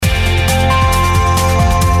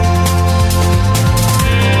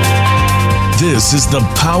This is the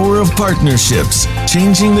Power of Partnerships,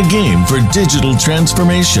 changing the game for digital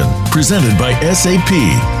transformation, presented by SAP,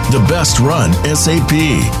 the best run SAP.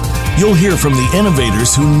 You'll hear from the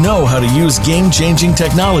innovators who know how to use game-changing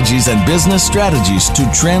technologies and business strategies to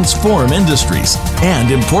transform industries.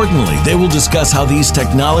 And importantly, they will discuss how these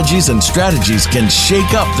technologies and strategies can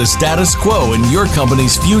shake up the status quo in your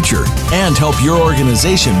company's future and help your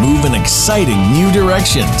organization move in exciting new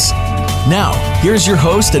directions. Now, here's your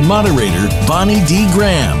host and moderator, Bonnie D.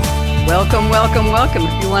 Graham. Welcome, welcome, welcome.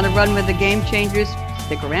 If you want to run with the game changers,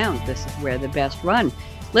 stick around. This is where the best run.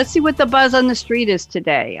 Let's see what the buzz on the street is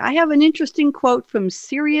today. I have an interesting quote from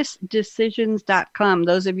SiriusDecisions.com.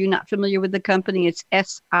 Those of you not familiar with the company, it's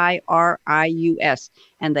SIRIUS,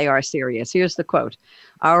 and they are serious. Here's the quote.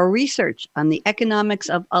 Our research on the economics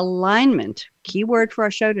of alignment, key word for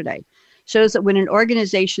our show today, shows that when an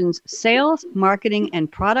organization's sales, marketing, and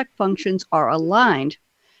product functions are aligned,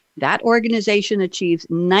 that organization achieves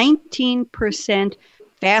 19%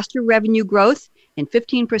 faster revenue growth and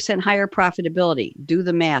 15% higher profitability. Do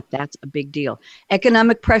the math. That's a big deal.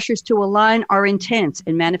 Economic pressures to align are intense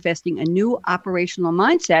and manifesting a new operational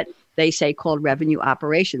mindset, they say, called revenue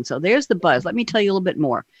operations. So there's the buzz. Let me tell you a little bit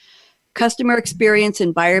more. Customer experience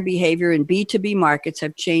and buyer behavior in B2B markets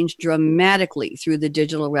have changed dramatically through the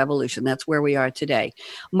digital revolution. That's where we are today.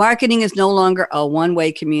 Marketing is no longer a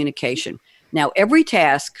one-way communication. Now, every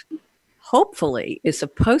task, hopefully, is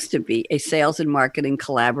supposed to be a sales and marketing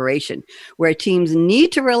collaboration where teams need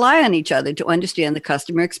to rely on each other to understand the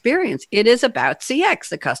customer experience. It is about CX,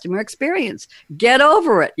 the customer experience. Get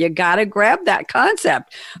over it. You got to grab that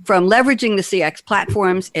concept. From leveraging the CX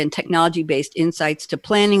platforms and technology-based insights to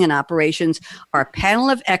planning and operations, our panel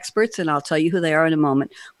of experts, and I'll tell you who they are in a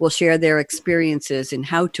moment, will share their experiences in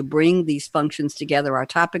how to bring these functions together. Our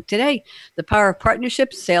topic today, the power of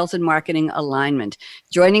partnerships, sales and marketing alignment.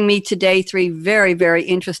 Joining me today, three very, very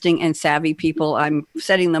interesting and savvy people. I'm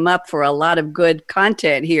setting them up for a lot of good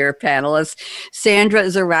content here, panelists. Sandra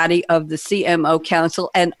Zarate of the CMO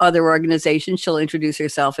Council and other organizations. She'll introduce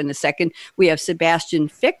herself in a second. We have Sebastian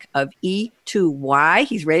Fick of E2Y.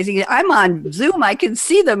 He's raising it. I'm on Zoom. I can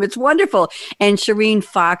see them. It's wonderful. And Shireen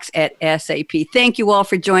Fox at SAP. Thank you all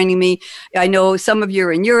for joining me. I know some of you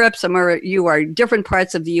are in Europe. Some of you are different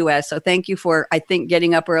parts of the U.S. So thank you for, I think,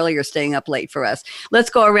 getting up early or staying up late for us.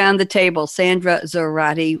 Let's go around the table. Sandra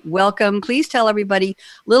Zarate, welcome. Please tell everybody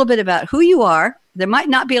a little bit about who you are. There might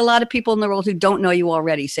not be a lot of people in the world who don't know you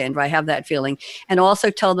already, Sandra. I have that feeling. And also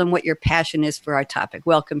tell them what your passion is for our topic.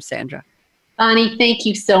 Welcome, Sandra. Bonnie, thank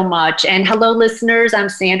you so much. And hello, listeners. I'm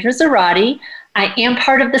Sandra Zarate. I am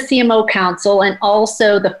part of the CMO Council and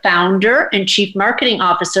also the founder and chief marketing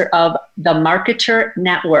officer of the Marketer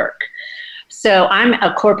Network. So I'm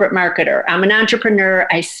a corporate marketer. I'm an entrepreneur.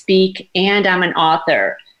 I speak and I'm an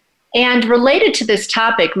author. And related to this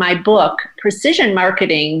topic, my book, Precision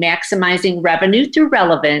Marketing, Maximizing Revenue Through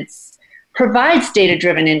Relevance, provides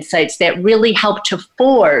data-driven insights that really help to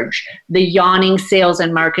forge the yawning sales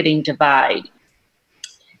and marketing divide.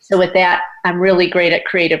 So with that, I'm really great at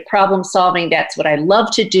creative problem solving. That's what I love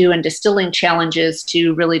to do, and distilling challenges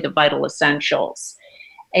to really the vital essentials.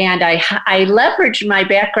 And I leverage my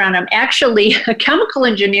background. I'm actually a chemical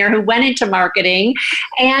engineer who went into marketing.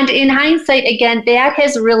 And in hindsight, again, that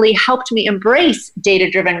has really helped me embrace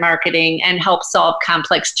data-driven marketing and help solve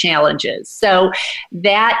complex challenges. So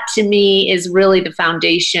that, to me, is really the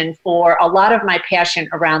foundation for a lot of my passion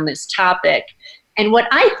around this topic. And what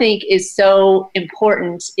I think is so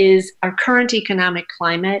important is our current economic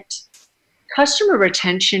climate, customer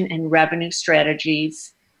retention and revenue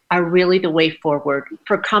strategies are really the way forward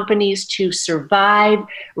for companies to survive,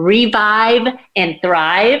 revive, and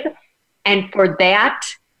thrive. And for that,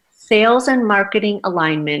 sales and marketing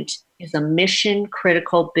alignment is a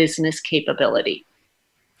mission-critical business capability.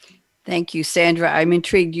 Thank you, Sandra. I'm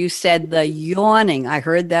intrigued. You said the yawning. I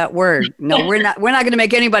heard that word. No, we're not going to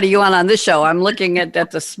make anybody yawn on this show. I'm looking at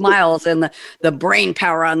the smiles and the brain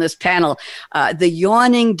power on this panel. The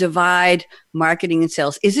yawning divide, marketing and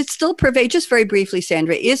sales. Is it still pervasive? Just very briefly,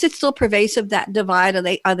 Sandra, is it still pervasive, that divide?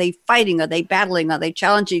 Are they fighting? Are they battling? Are they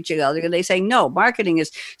challenging each other? Are they saying, no, marketing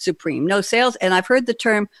is supreme, no sales? And I've heard the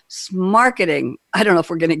term smarketing. I don't know if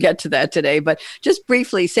we're going to get to that today, but just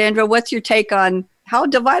briefly, Sandra, what's your take on how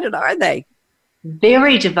divided are they?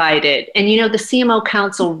 Very divided. And the CMO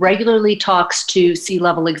Council regularly talks to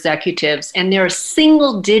C-level executives, and there are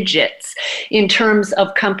single digits in terms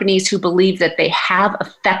of companies who believe that they have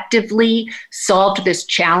effectively solved this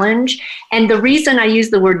challenge. And the reason I use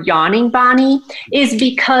the word yawning, Bonnie, is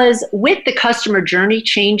because with the customer journey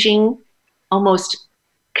changing almost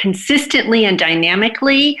consistently and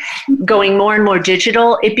dynamically going more and more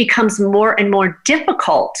digital, it becomes more and more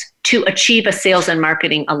difficult to achieve a sales and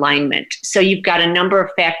marketing alignment. So you've got a number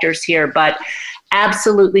of factors here, but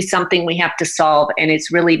absolutely something we have to solve, and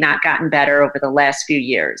it's really not gotten better over the last few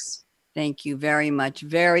years. Thank you very much.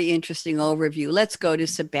 Very interesting overview. Let's go to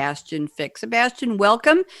Sebastian Fick. Sebastian,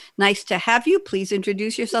 welcome. Nice to have you. Please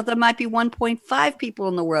introduce yourself. There might be 1.5 people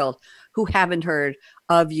in the world who haven't heard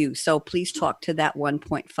of you. So please talk to that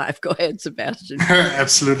 1.5. Go ahead, Sebastian.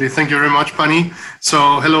 Absolutely. Thank you very much, Bunny.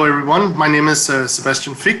 So hello, everyone. My name is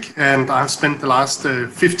Sebastian Fick, and I've spent the last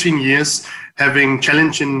 15 years having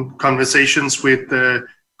challenging conversations with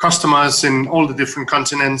customers in all the different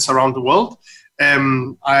continents around the world.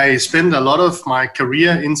 I spent a lot of my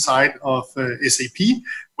career inside of SAP,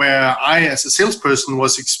 where I, as a salesperson,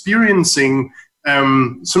 was experiencing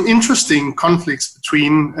some interesting conflicts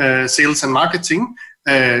between sales and marketing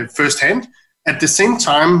firsthand. At the same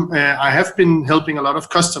time, I have been helping a lot of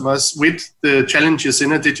customers with the challenges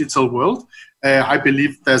in a digital world. I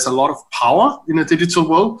believe there's a lot of power in a digital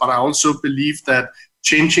world, but I also believe that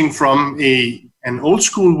changing from an old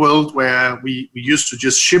school world where we used to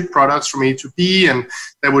just ship products from A to B, and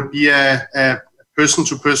there would be a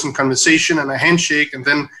person-to-person conversation and a handshake, and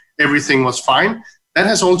then everything was fine. That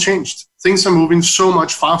has all changed. Things are moving so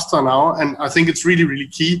much faster now, and I think it's really, really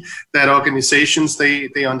key that organizations,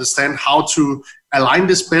 they understand how to align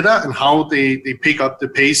this better and how they pick up the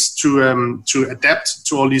pace to adapt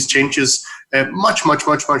to all these changes much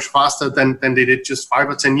faster than they did just 5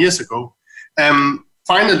 or 10 years ago.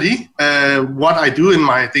 Finally, what I do in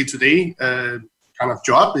my day-to-day kind of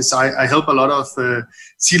job is I help a lot of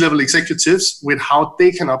C-level executives with how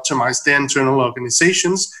they can optimize their internal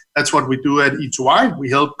organizations. That's what we do at E2I. We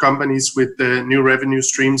help companies with new revenue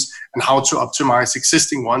streams and how to optimize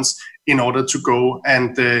existing ones in order to go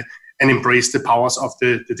and embrace the powers of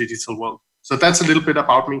the digital world. So that's a little bit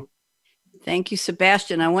about me. Thank you,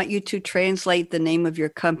 Sebastian. I want you to translate the name of your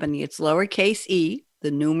company. It's lowercase e, the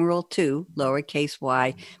numeral 2, lowercase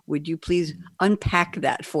y. Would you please unpack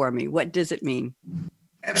that for me? What does it mean?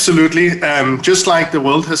 Absolutely. Just like the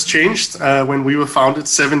world has changed when we were founded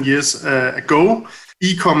 7 years ago,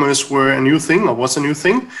 e-commerce were a new thing, or was a new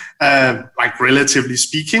thing, like relatively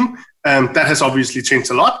speaking. That has obviously changed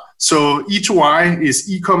a lot. So E2I is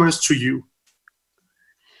e-commerce to you.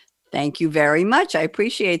 Thank you very much. I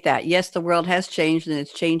appreciate that. Yes, the world has changed, and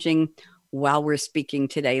it's changing while we're speaking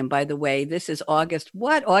today. And by the way, this is August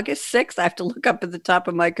 6th? I have to look up at the top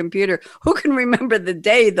of my computer. Who can remember the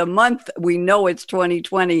day, the month? We know it's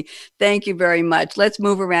 2020. Thank you very much. Let's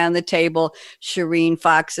move around the table. Shireen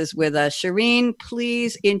Fox is with us. Shireen,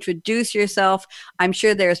 please introduce yourself. I'm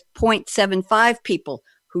sure there's 0.75 people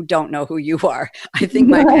who don't know who you are. I think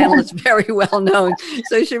my panel is very well known.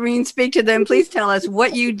 So Shireen, speak to them. Please tell us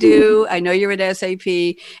what you do. I know you're at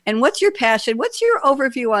SAP. And what's your passion? What's your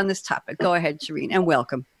overview on this topic? Go ahead, Shireen, and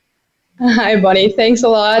welcome. Hi, Bonnie. Thanks a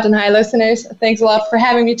lot. And hi, listeners. Thanks a lot for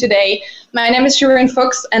having me today. My name is Shireen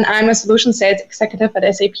Fuchs, and I'm a solution sales executive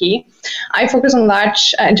at SAP. I focus on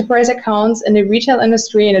large enterprise accounts in the retail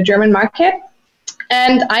industry in the German market.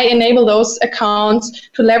 And I enable those accounts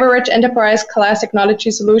to leverage enterprise class technology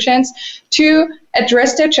solutions to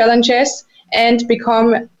address their challenges and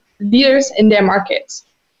become leaders in their markets.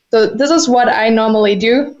 So this is what I normally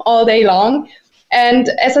do all day long. And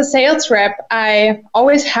as a sales rep, I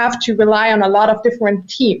always have to rely on a lot of different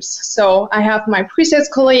teams. So I have my pre-sales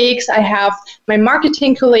colleagues, I have my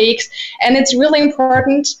marketing colleagues, and it's really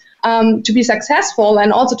important to be successful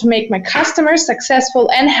and also to make my customers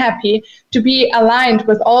successful and happy, to be aligned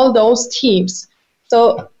with all those teams.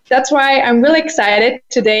 So that's why I'm really excited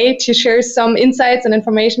today to share some insights and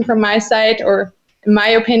information from my side, or in my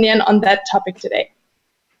opinion, on that topic today.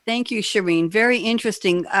 Thank you, Shireen. Very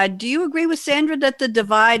interesting. Do you agree with Sandra that the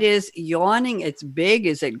divide is yawning? It's big.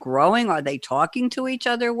 Is it growing? Are they talking to each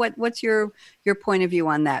other? What's your point of view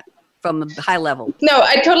on that from a high level? No,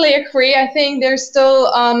 I totally agree. I think there's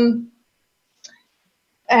still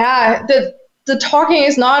the talking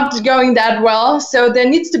is not going that well. So there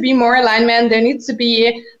needs to be more alignment.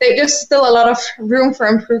 There's still a lot of room for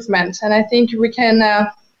improvement. And I think we can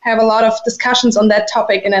have a lot of discussions on that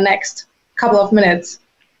topic in the next couple of minutes.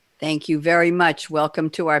 Thank you very much.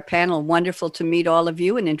 Welcome to our panel. Wonderful to meet all of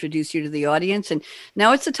you and introduce you to the audience. And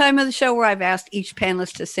now it's the time of the show where I've asked each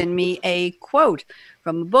panelist to send me a quote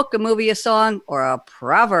from a book, a movie, a song, or a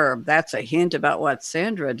proverb. That's a hint about what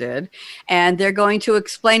Sandra did. And they're going to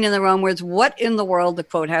explain in their own words what in the world the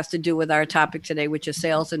quote has to do with our topic today, which is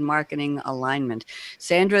sales and marketing alignment.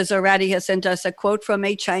 Sandra Zarate has sent us a quote from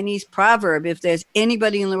a Chinese proverb. If there's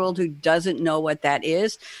anybody in the world who doesn't know what that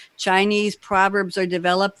is, Chinese proverbs are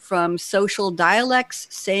developed from social dialects,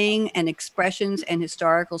 saying and expressions and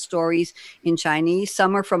historical stories in Chinese.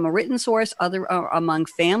 Some are from a written source, other are among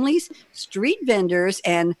families, street vendors,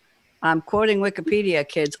 and I'm quoting Wikipedia,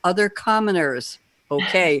 kids, other commoners.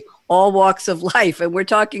 Okay, all walks of life. And we're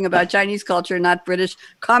talking about Chinese culture, not British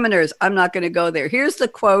commoners. I'm not going to go there. Here's the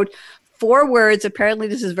quote. 4 words. Apparently,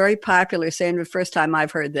 this is very popular. Sandra, first time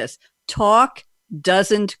I've heard this. Talk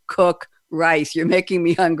doesn't cook rice. You're making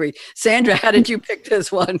me hungry. Sandra, how did you pick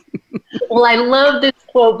this one? Well, I love this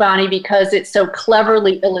quote, Bonnie, because it so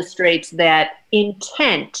cleverly illustrates that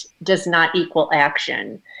intent does not equal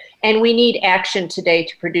action. And we need action today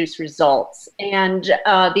to produce results. And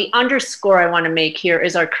the underscore I want to make here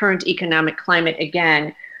is our current economic climate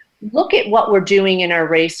again. Look at what we're doing in our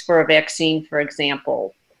race for a vaccine, for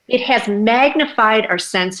example. It has magnified our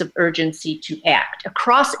sense of urgency to act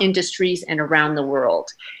across industries and around the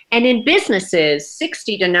world. And in businesses,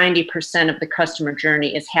 60 to 90% of the customer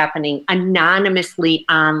journey is happening anonymously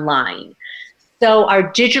online. So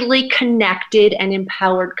our digitally connected and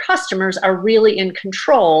empowered customers are really in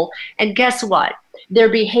control. And guess what? Their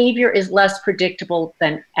behavior is less predictable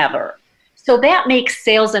than ever. So that makes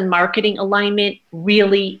sales and marketing alignment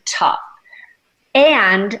really tough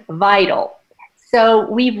and vital. So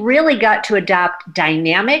we've really got to adopt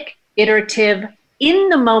dynamic, iterative,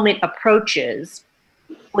 in-the-moment approaches,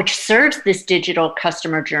 which serves this digital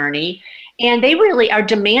customer journey. And they really are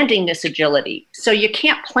demanding this agility. So you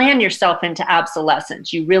can't plan yourself into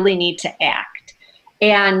obsolescence. You really need to act.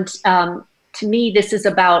 And to me, this is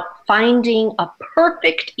about finding a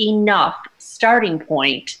perfect enough starting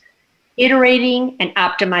point, iterating and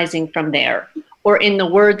optimizing from there. Or in the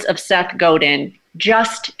words of Seth Godin,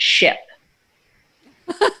 just ship.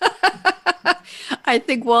 I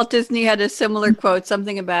think Walt Disney had a similar quote,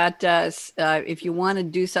 something about if you want to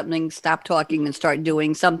do something, stop talking and start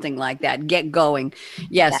doing, something like that. Get going.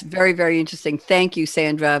 Yes, very, very interesting. Thank you,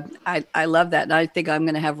 Sandra. I love that. And I think I'm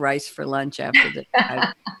going to have rice for lunch after this.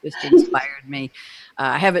 Just inspired me.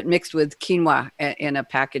 I have it mixed with quinoa in a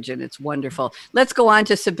package, and it's wonderful. Let's go on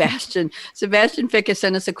to Sebastian. Sebastian Fick has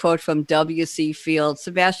sent us a quote from W.C. Fields.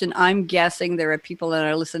 Sebastian, I'm guessing there are people in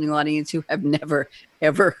our listening audience who have never,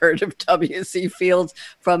 ever heard of W.C. Fields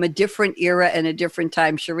from a different era and a different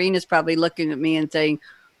time. Shireen is probably looking at me and saying,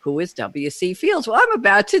 who is W.C. Fields? Well, I'm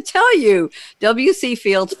about to tell you. W.C.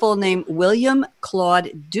 Fields' full name, William Claude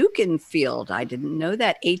Dukenfield. I didn't know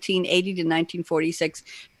that. 1880 to 1946,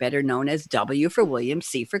 better known as W for William,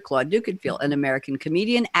 C for Claude Dukenfield, an American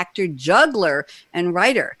comedian, actor, juggler, and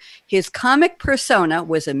writer. His comic persona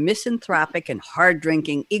was a misanthropic and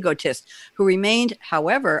hard-drinking egotist who remained,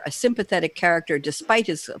 however, a sympathetic character despite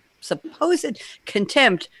his supposed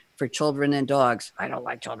contempt for children and dogs. I don't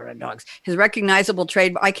like children and dogs. His recognizable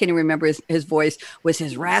trade, I can't even remember his voice, was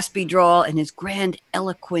his raspy drawl and his grand,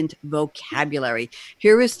 eloquent vocabulary.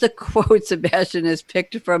 Here is the quote Sebastian has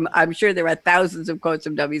picked from, I'm sure there are thousands of quotes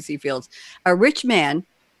from W.C. Fields. A rich man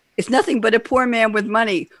is nothing but a poor man with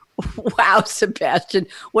money. Wow, Sebastian.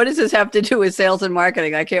 What does this have to do with sales and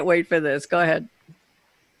marketing? I can't wait for this. Go ahead.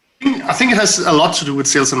 I think it has a lot to do with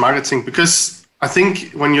sales and marketing, because I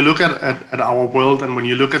think when you look at our world and when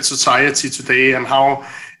you look at society today and how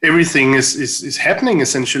everything is happening,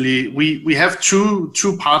 essentially, we have two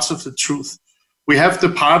parts of the truth. We have the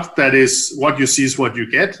part that is what you see is what you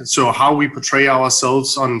get. So how we portray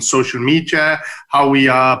ourselves on social media, how we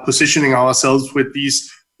are positioning ourselves with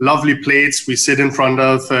these lovely plates. We sit in front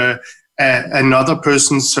of another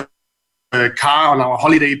person's car on our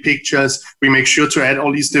holiday pictures. We make sure to add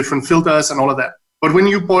all these different filters and all of that. But when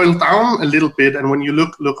you boil down a little bit and when you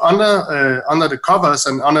look under the covers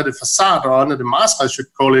and under the facade, or under the mask, I should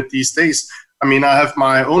call it these days. I mean, I have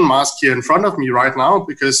my own mask here in front of me right now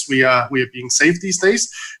because we are being safe these days.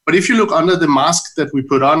 But if you look under the mask that we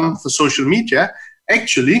put on for social media,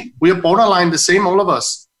 actually, we are borderline the same, all of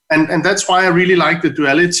us. And that's why I really like the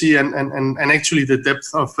duality and actually the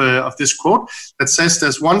depth of this quote that says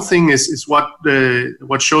there's one thing is what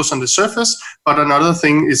shows on the surface, but another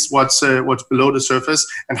thing is what's below the surface,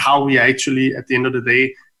 and how we actually, at the end of the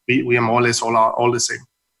day, we are more or less all the same.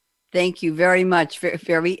 Thank you very much. Very,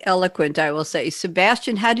 very eloquent, I will say.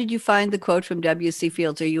 Sebastian, how did you find the quote from W.C.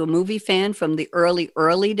 Fields? Are you a movie fan from the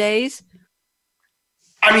early days?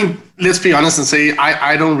 I mean, let's be honest and say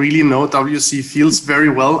I don't really know W.C. Fields very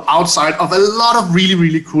well outside of a lot of really,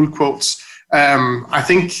 really cool quotes. I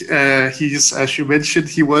think he's, as you mentioned,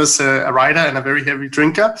 he was a writer and a very heavy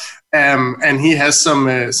drinker, and he has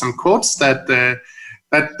some quotes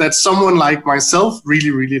that someone like myself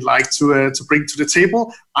really like to bring to the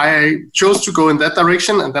table. I chose to go in that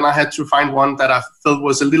direction, and then I had to find one that I felt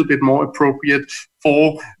was a little bit more appropriate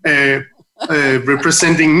for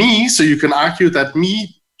representing me. So you can argue that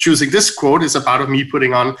me choosing this quote is about me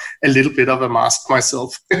putting on a little bit of a mask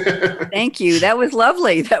myself. Thank you. That was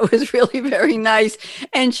lovely. That was really very nice.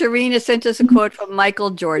 And Shireen has sent us a quote from Michael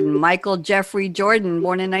Jordan. Michael Jeffrey Jordan,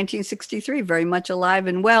 born in 1963, very much alive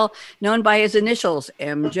and well, known by his initials,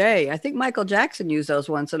 MJ. I think Michael Jackson used those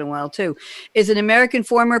once in a while too. Is an American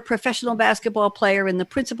former professional basketball player and the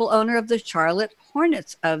principal owner of the Charlotte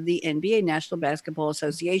Hornets of the NBA, National Basketball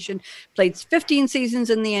Association. Played 15 seasons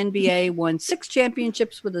in the NBA, won 6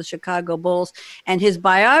 championships with the Chicago Bulls. And his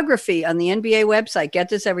biography on the NBA website, get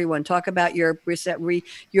this everyone, talk about your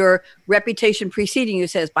reputation preceding you,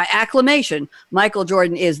 says, by acclamation, Michael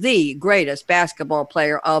Jordan is the greatest basketball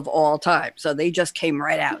player of all time. So they just came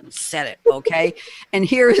right out and said it, okay? And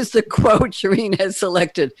here is the quote Shireen has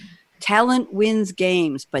selected. Talent wins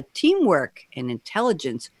games, but teamwork and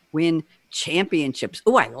intelligence win championships.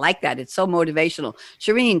 Oh, I like that. It's so motivational.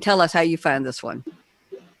 Shireen, tell us how you found this one.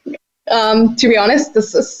 To be honest,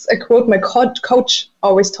 this is a quote my coach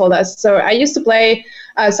always told us. So I used to play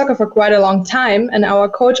soccer for quite a long time, and our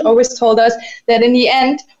coach always told us that in the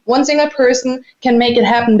end, one single person can make it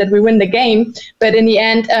happen that we win the game, but in the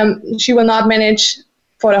end, she will not manage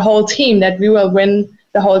for the whole team that we will win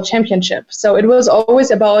the whole championship. So it was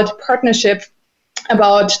always about partnership,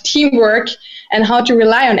 about teamwork, and how to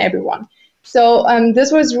rely on everyone. So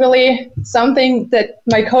this was really something that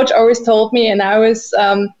my coach always told me, and I was,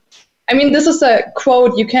 this is a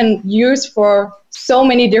quote you can use for so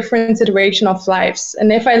many different situations of lives.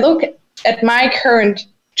 And if I look at my current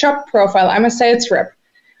job profile, I'm a sales rep.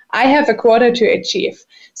 I have a quota to achieve.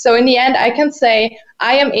 So in the end, I can say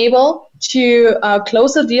I am able to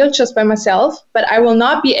close a deal just by myself, but I will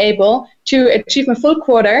not be able to achieve my full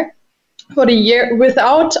quota for the year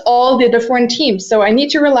without all the different teams. So I need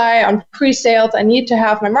to rely on pre-sales. I need to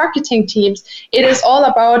have my marketing teams. It is all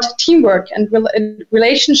about teamwork and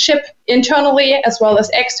relationship internally as well as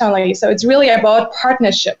externally. So it's really about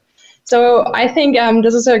partnership. So I think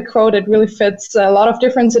this is a quote that really fits a lot of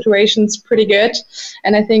different situations pretty good.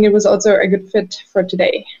 And I think it was also a good fit for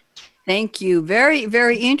today. Thank you. Very,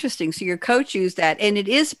 very interesting. So your coach used that, and it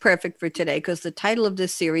is perfect for today because the title of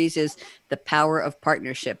this series is The Power of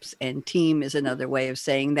Partnerships, and team is another way of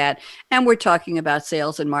saying that. And we're talking about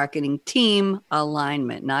sales and marketing team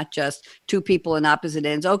alignment, not just two people in opposite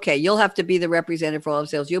ends. Okay, you'll have to be the representative for all of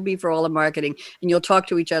sales. You'll be for all of marketing, and you'll talk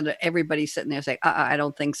to each other. Everybody's sitting there saying, I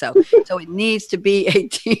don't think so. So it needs to be a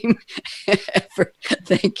team effort.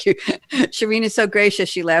 Thank you. Shireen is so gracious.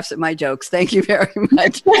 She laughs at my jokes. Thank you very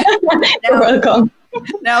much. You're welcome.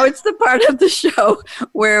 Now it's the part of the show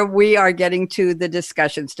where we are getting to the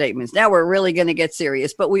discussion statements. Now we're really going to get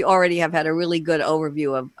serious, but we already have had a really good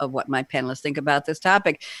overview of what my panelists think about this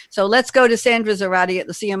topic. So let's go to Sandra Zarate at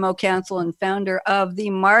the CMO Council and founder of the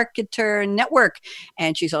Marketer Network.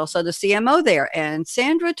 And she's also the CMO there. And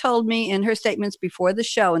Sandra told me in her statements before the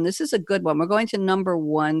show, and this is a good one. We're going to number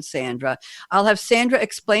 1, Sandra. I'll have Sandra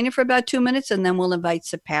explain it for about 2 minutes, and then we'll invite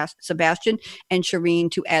Sebastian and Shireen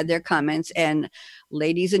to add their comments. And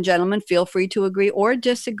ladies and gentlemen, feel free to agree or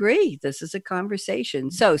disagree. This is a conversation.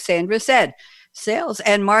 So Sandra said, sales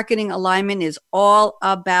and marketing alignment is all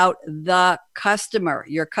about the customer.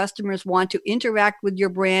 Your customers want to interact with your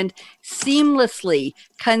brand seamlessly,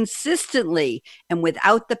 consistently, and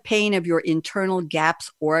without the pain of your internal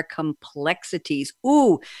gaps or complexities.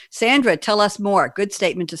 Ooh, Sandra, tell us more. Good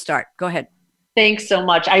statement to start. Go ahead. Thanks so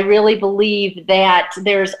much. I really believe that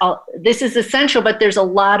this is essential, but there's a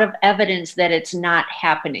lot of evidence that it's not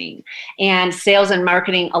happening. And sales and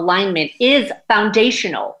marketing alignment is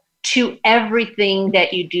foundational to everything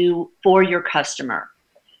that you do for your customer.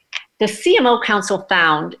 The CMO Council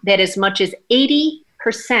found that as much as 80%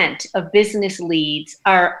 of business leads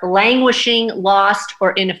are languishing, lost,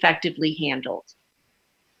 or ineffectively handled.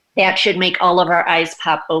 That should make all of our eyes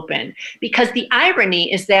pop open, because the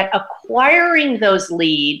irony is that acquiring those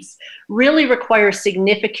leads really requires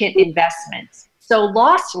significant investments. So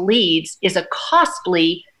lost leads is a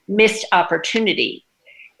costly missed opportunity.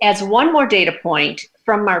 As one more data point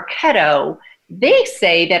from Marketo, they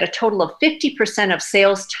say that a total of 50% of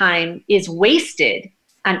sales time is wasted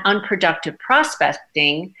on unproductive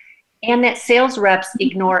prospecting, and that sales reps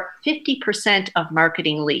ignore 50% of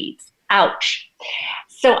marketing leads. Ouch.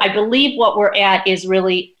 So I believe what we're at is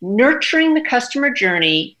really nurturing the customer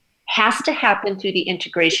journey, has to happen through the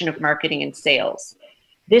integration of marketing and sales.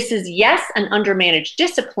 This is, yes, an undermanaged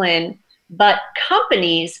discipline, but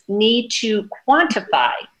companies need to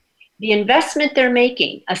quantify the investment they're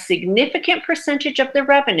making, a significant percentage of their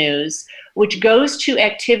revenues, which goes to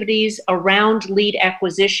activities around lead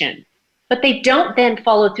acquisition. But they don't then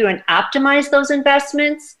follow through and optimize those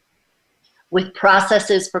investments with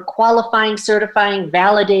processes for qualifying, certifying,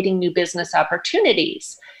 validating new business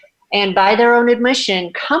opportunities. And by their own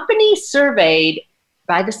admission, companies surveyed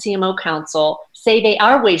by the CMO Council say they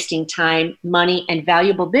are wasting time, money, and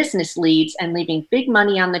valuable business leads and leaving big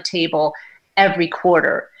money on the table every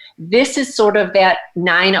quarter. This is sort of that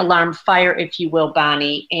 9-alarm fire, if you will,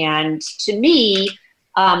 Bonnie. And to me,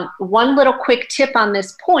 one little quick tip on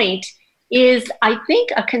this point is, I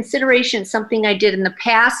think a consideration, something I did in the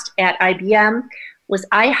past at IBM, was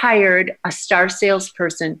I hired a star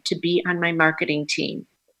salesperson to be on my marketing team.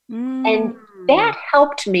 And that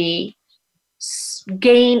helped me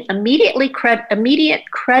gain immediate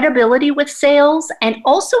credibility with sales, and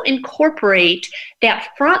also incorporate that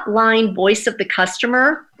frontline voice of the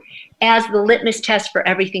customer as the litmus test for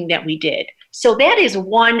everything that we did. So that is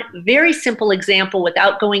one very simple example,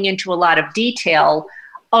 without going into a lot of detail,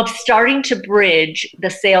 of starting to bridge the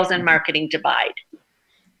sales and marketing divide.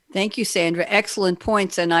 Thank you, Sandra. Excellent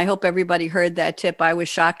points. And I hope everybody heard that tip. I was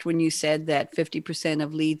shocked when you said that 50%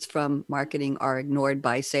 of leads from marketing are ignored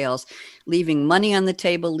by sales, leaving money on the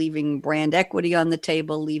table, leaving brand equity on the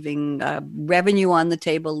table, leaving revenue on the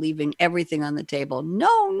table, leaving everything on the table.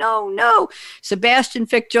 No. Sebastian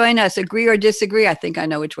Fick, join us. Agree or disagree? I think I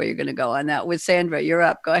know which way you're going to go on that. With Sandra, you're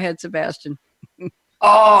up. Go ahead, Sebastian.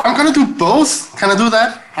 Oh, I'm going to do both. Can I do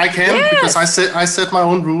that? I can, yes. Because I set my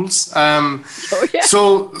own rules.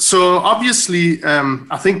 So obviously,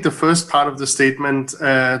 I think the first part of the statement,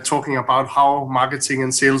 talking about how marketing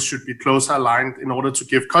and sales should be closer aligned in order to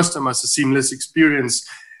give customers a seamless experience,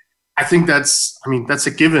 I think that's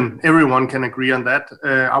a given. Everyone can agree on that.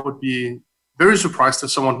 I would be very surprised if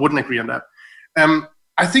someone wouldn't agree on that.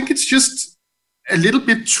 I think it's just a little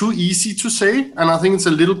bit too easy to say, and I think it's a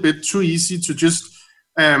little bit too easy to just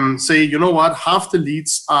say, you know what, half the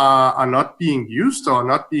leads are not being used or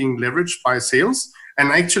not being leveraged by sales,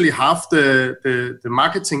 and actually half the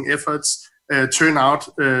marketing efforts turn out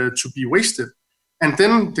to be wasted. And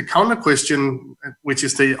then the counter question, which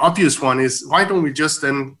is the obvious one, is why don't we just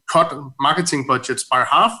then cut marketing budgets by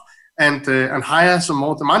half and hire some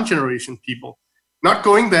more demand generation people? Not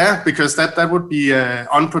going there, because that would be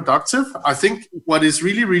unproductive. I think what is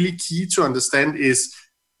really, really key to understand is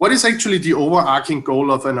what is actually the overarching goal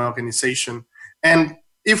of an organization. And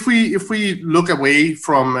if we look away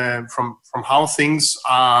from how things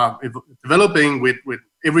are developing, with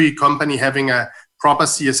every company having a proper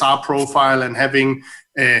CSR profile and having,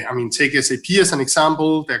 take SAP as an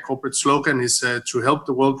example, their corporate slogan is to help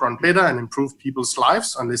the world run better and improve people's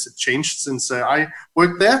lives, unless it changed since I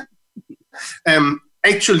worked there.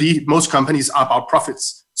 Actually, most companies are about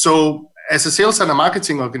profits. So as a sales and a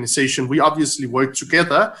marketing organization, we obviously work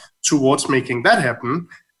together towards making that happen.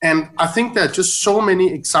 And I think there are just so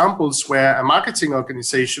many examples where a marketing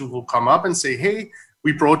organization will come up and say, hey,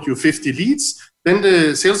 we brought you 50 leads. Then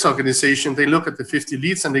the sales organization, they look at the 50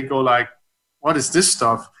 leads and they go like, what is this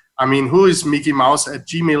stuff? Who is Mickey Mouse at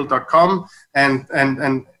gmail.com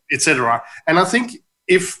and etc. And I think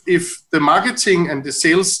if the marketing and the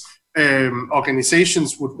sales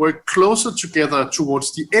organizations would work closer together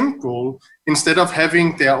towards the end goal, instead of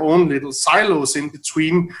having their own little silos in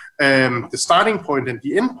between the starting point and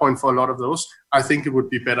the end point for a lot of those, I think it would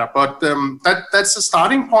be better. But that's a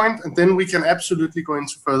starting point, and then we can absolutely go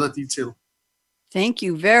into further detail. Thank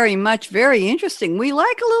you very much. Very interesting. We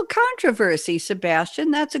like a little controversy,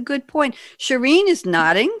 Sebastian. That's a good point. Shireen is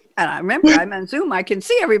nodding. And I remember I'm on Zoom. I can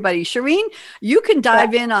see everybody. Shireen, you can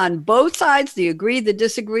dive in on both sides, the agree, the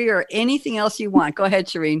disagree, or anything else you want. Go ahead,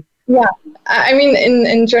 Shireen. Yeah,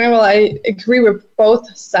 in general, I agree with both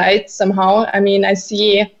sides somehow. I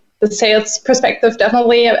see the sales perspective,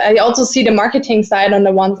 definitely. I also see the marketing side on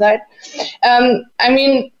the one side.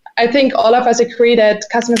 I think all of us agree that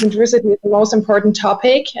customer centricity is the most important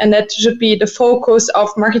topic, and that should be the focus of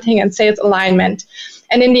marketing and sales alignment.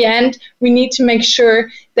 And in the end, we need to make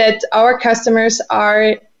sure that our customers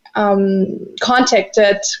are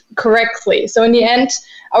contacted correctly. So in the end,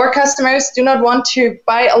 our customers do not want to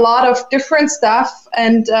buy a lot of different stuff,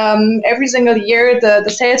 and every single year the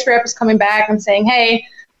sales rep is coming back and saying, hey,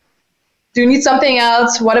 do you need something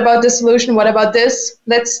else? What about this solution? What about this?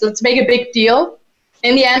 Let's make a big deal.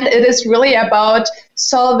 In the end, it is really about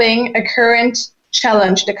solving a current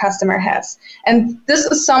challenge the customer has. And this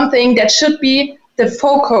is something that should be the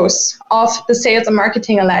focus of the sales and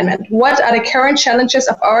marketing alignment. What are the current challenges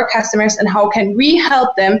of our customers and how can we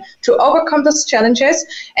help them to overcome those challenges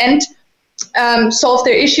and solve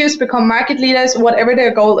their issues, become market leaders, whatever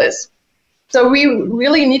their goal is. So we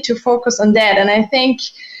really need to focus on that. And I think,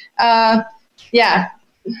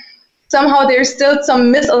 somehow there's still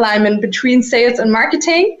some misalignment between sales and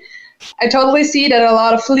marketing. I totally see that a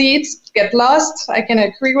lot of leads get lost. I can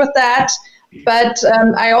agree with that. But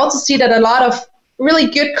I also see that a lot of really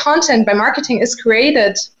good content by marketing is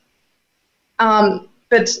created.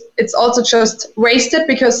 But it's also just wasted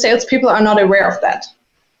because salespeople are not aware of that.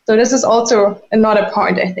 So this is also another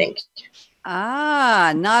point, I think.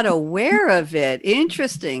 Not aware of it.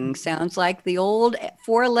 Interesting. Sounds like the old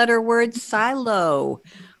 4-letter word silo,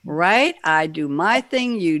 right? I do my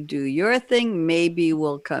thing, you do your thing. Maybe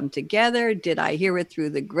we'll come together. Did I hear it through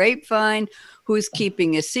the grapevine? Who's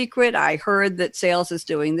keeping a secret? I heard that sales is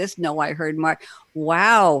doing this. No, I heard Mark.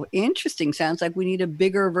 Wow, interesting. Sounds like we need a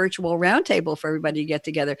bigger virtual roundtable for everybody to get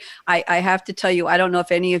together. I have to tell you, I don't know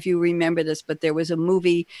if any of you remember this, but there was a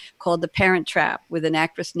movie called The Parent Trap with an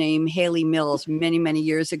actress named Hayley Mills many, many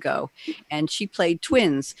years ago. And she played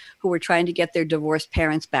twins who were trying to get their divorced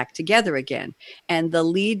parents back together again. And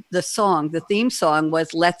the theme song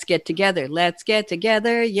was Let's Get Together. Let's get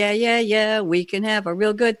together. Yeah, yeah, yeah. We can have a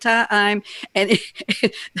real good time. And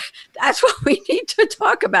that's what we need to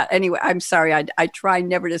talk about. Anyway, I'm sorry. I try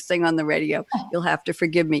never to sing on the radio. You'll have to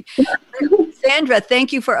forgive me. Sandra,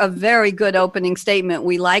 thank you for a very good opening statement.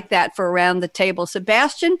 We like that for Around the Table.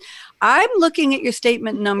 Sebastian, I'm looking at your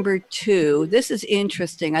statement number 2. This is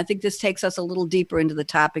interesting. I think this takes us a little deeper into the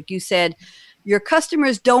topic. You said, your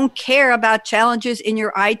customers don't care about challenges in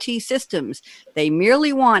your IT systems. They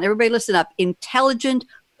merely want, everybody listen up, intelligent,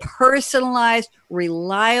 personalized,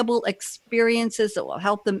 reliable experiences that will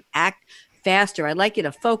help them act faster. I'd like you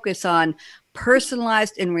to focus on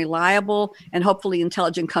personalized and reliable, and hopefully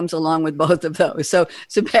intelligent comes along with both of those. So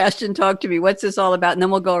Sebastian, talk to me. What's this all about? And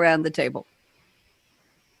then we'll go around the table.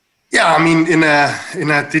 Yeah, I mean, in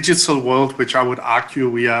a digital world, which I would argue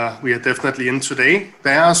we are definitely in today,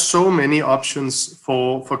 there are so many options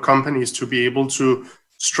for companies to be able to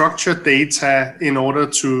structure data in order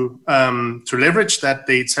to leverage that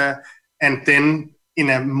data and then in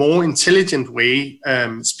a more intelligent way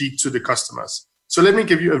speak to the customers. So let me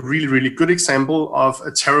give you a really, really good example of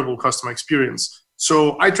a terrible customer experience.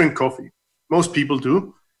 So I drink coffee. Most people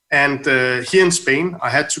do. And here in Spain, I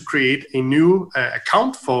had to create a new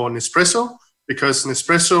account for Nespresso because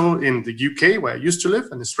Nespresso in the UK, where I used to live,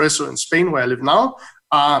 and Nespresso in Spain, where I live now,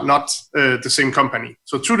 are not the same company.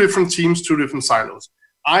 So 2 different teams, 2 different silos.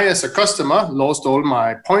 I, as a customer, lost all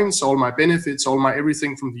my points, all my benefits, all my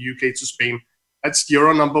everything from the UK to Spain. That's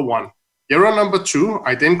error number 1. Error number 2,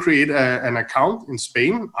 I then create an account in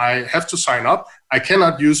Spain. I have to sign up. I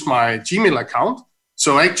cannot use my Gmail account.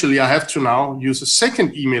 So actually, I have to now use a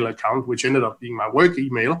second email account, which ended up being my work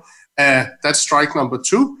email. That's strike number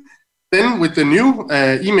 2. Then with the new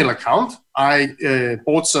email account, I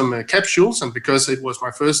bought some capsules. And because it was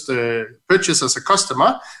my first purchase as a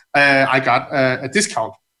customer, I got a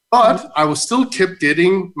discount. But I was still kept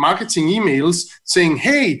getting marketing emails saying,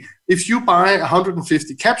 hey, if you buy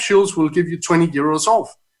 150 capsules, we'll give you 20 euros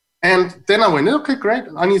off. And then I went, okay, great.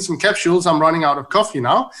 I need some capsules. I'm running out of coffee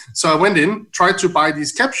now. So I went in, tried to buy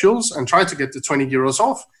these capsules and tried to get the 20 euros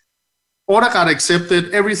off. Order got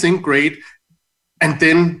accepted, everything great. And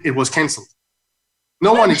then it was canceled.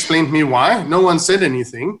 No one explained me why. No one said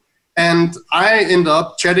anything. And I end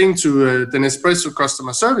up chatting to the Nespresso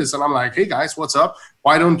customer service. And I'm like, hey guys, what's up?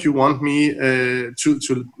 Why don't you want me to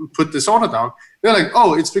put this order down? They're like,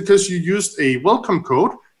 oh, it's because you used a welcome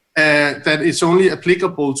code that is only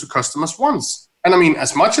applicable to customers once. And I mean,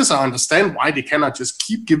 as much as I understand why they cannot just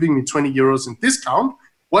keep giving me 20 euros in discount,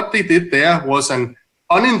 what they did there was an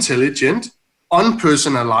unintelligent,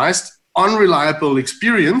 unpersonalized, unreliable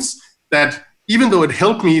experience that even though it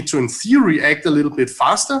helped me to, in theory, act a little bit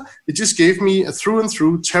faster, it just gave me a through and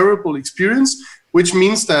through terrible experience, which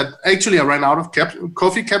means that actually I ran out of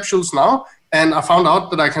coffee capsules now, and I found out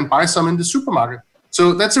that I can buy some in the supermarket.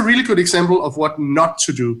 So that's a really good example of what not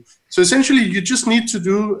to do. So essentially, you just need to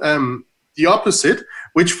do the opposite,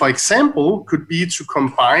 which, for example, could be to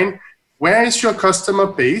combine where is your customer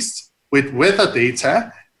based with weather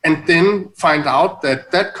data, and then find out that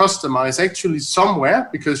that customer is actually somewhere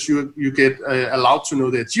because you get allowed to know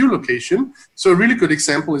their geolocation. So a really good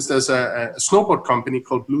example is there's a snowboard company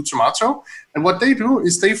called Blue Tomato. And what they do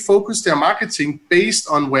is they focus their marketing based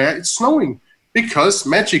on where it's snowing, because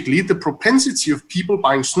magically the propensity of people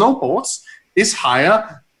buying snowboards is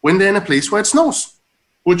higher when they're in a place where it snows.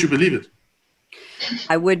 Would you believe it?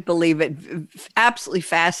 I would believe it. Absolutely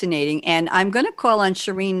fascinating. And I'm going to call on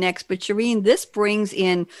Shireen next. But Shireen, this brings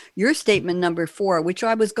in your statement number 4, which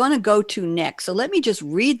I was going to go to next. So let me just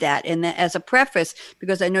read that and as a preface,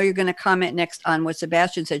 because I know you're going to comment next on what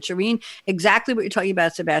Sebastian said. Shireen, exactly what you're talking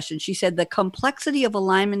about, Sebastian. She said the complexity of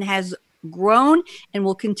alignment has grown and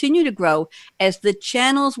will continue to grow as the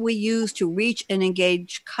channels we use to reach and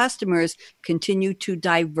engage customers continue to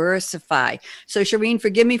diversify. So Shireen,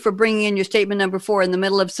 forgive me for bringing in your statement number 4 in the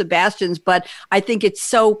middle of Sebastian's, but I think it's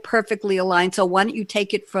so perfectly aligned. So why don't you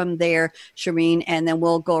take it from there, Shireen, and then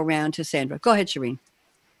we'll go around to Sandra. Go ahead, Shireen.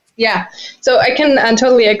 Yeah, so I can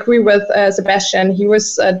totally agree with Sebastian. He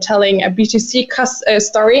was telling a B2C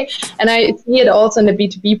story, and I see it also in the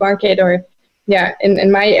B2B market, or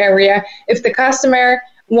in my area. If the customer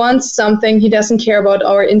wants something, he doesn't care about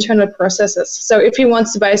our internal processes. So if he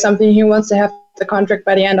wants to buy something, he wants to have the contract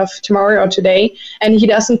by the end of tomorrow or today, and he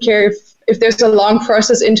doesn't care if there's a long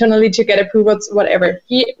process internally to get approvals, whatever.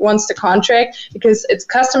 He wants the contract because it's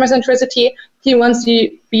customer centricity. He wants to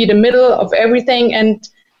be the middle of everything, and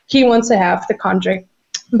he wants to have the contract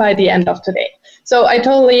by the end of today. So I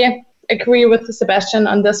totally agree with Sebastian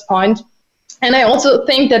on this point. And I also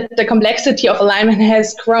think that the complexity of alignment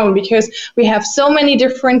has grown because we have so many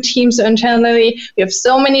different teams internally. We have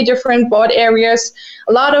so many different board areas,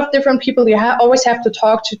 a lot of different people you always have to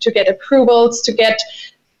talk to get approvals, to get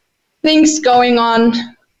things going on,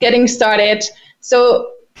 getting started.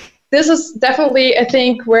 So this is definitely, I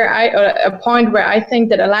think, a point where I think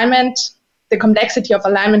that alignment, the complexity of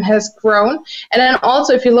alignment has grown. And then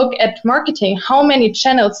also, if you look at marketing, how many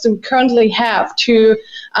channels do we currently have to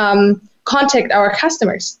contact our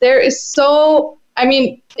customers? It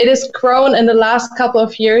has grown in the last couple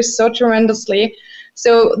of years so tremendously.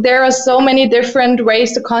 So there are so many different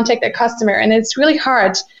ways to contact a customer, and it's really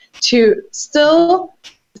hard to still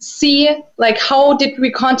see, like, how did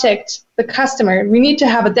we contact the customer? We need to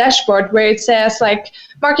have a dashboard where it says, like,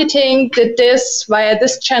 marketing did this via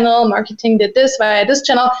this channel, marketing did this via this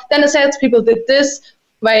channel, then the salespeople did this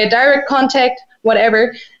via direct contact,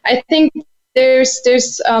 whatever. I think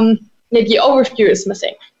the overview is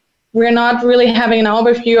missing. We're not really having an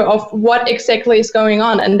overview of what exactly is going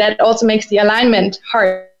on, and that also makes the alignment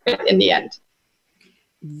hard in the end.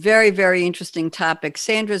 Very, very interesting topic.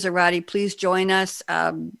 Sandra Zarate, please join us.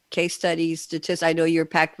 Case studies, statistics. I know you're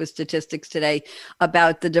packed with statistics today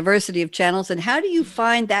about the diversity of channels. And how do you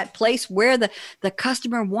find that place where the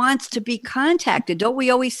customer wants to be contacted? Don't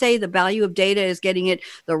we always say the value of data is getting it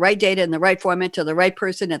the right data in the right format to the right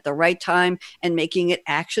person at the right time and making it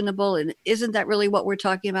actionable? And isn't that really what we're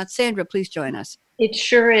talking about? Sandra, please join us. It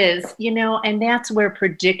sure is, and that's where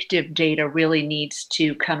predictive data really needs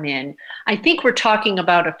to come in. I think we're talking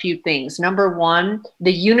about a few things. Number one,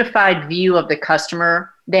 the unified view of the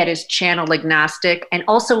customer that is channel agnostic and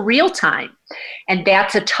also real time. And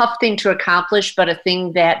that's a tough thing to accomplish, but a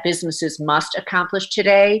thing that businesses must accomplish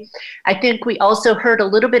today. I think we also heard a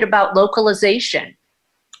little bit about localization.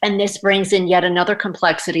 And this brings in yet another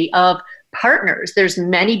complexity of partners. There's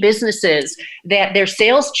many businesses that their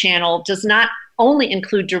sales channel does not only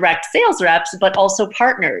include direct sales reps, but also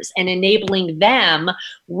partners, and enabling them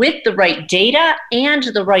with the right data and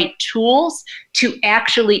the right tools to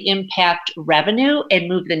actually impact revenue and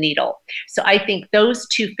move the needle. So I think those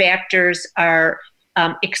two factors are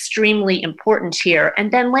extremely important here.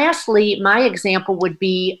 And then lastly, my example would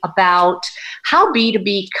be about how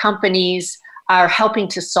B2B companies are helping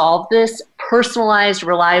to solve this personalized,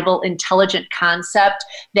 reliable, intelligent concept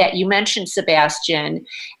that you mentioned, Sebastian.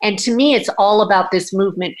 And to me, it's all about this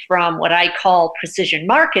movement from what I call precision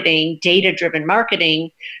marketing, data-driven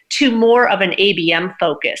marketing, to more of an ABM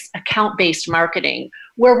focus, account-based marketing,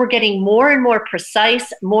 where we're getting more and more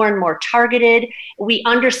precise, more and more targeted. We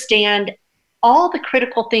understand all the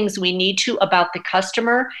critical things we need to about the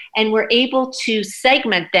customer, and we're able to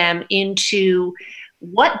segment them into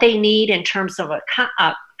what they need in terms of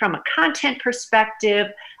from a content perspective,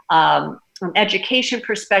 an education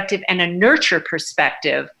perspective, and a nurture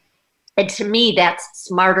perspective. And to me, that's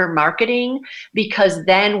smarter marketing, because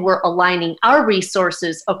then we're aligning our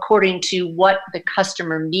resources according to what the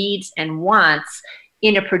customer needs and wants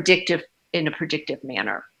in a predictive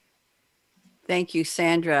manner. Thank you,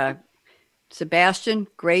 Sandra. Sebastian,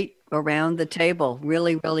 great around the table.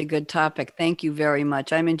 Really, really good topic. Thank you very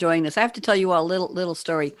much. I'm enjoying this. I have to tell you all a little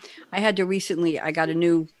story. I got a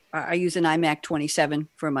new I use an iMac 27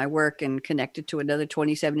 for my work and connect it to another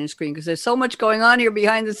 27-inch screen because there's so much going on here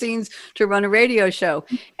behind the scenes to run a radio show.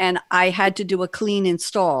 And I had to do a clean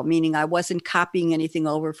install, meaning I wasn't copying anything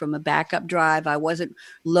over from a backup drive. I wasn't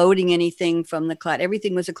loading anything from the cloud.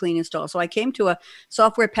 Everything was a clean install. So I came to a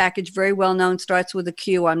software package, very well known, starts with a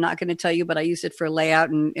Q. I'm not going to tell you, but I used it for layout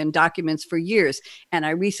and documents for years. And I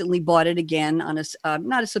recently bought it again on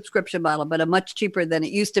not a subscription model, but a much cheaper than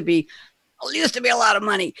it used to be. It used to be a lot of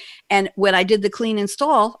money. And when I did the clean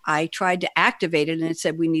install, I tried to activate it and it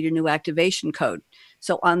said we need a new activation code.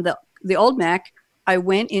 So on the old Mac, I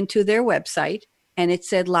went into their website and it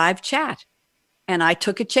said live chat. And I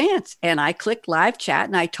took a chance and I clicked live chat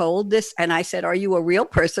and I told this and I said, are you a real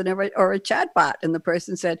person or a chat bot? And the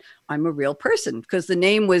person said, I'm a real person, because the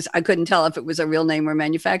name was, I couldn't tell if it was a real name or a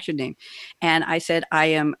manufactured name. And I said, I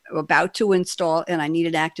am about to install and I need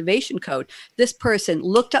an activation code. This person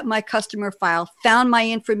looked up my customer file, found my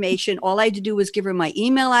information. All I had to do was give her my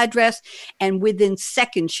email address. And within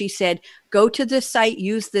seconds, she said, go to this site,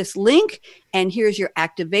 use this link, and here's your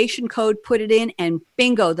activation code, put it in, and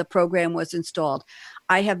bingo, the program was installed.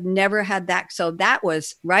 I have never had that. So that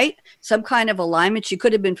was, right, some kind of alignment. She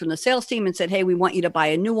could have been from the sales team and said, hey, we want you to buy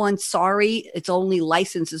a new one. Sorry, it's only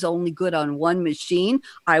license is only good on one machine.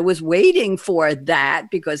 I was waiting for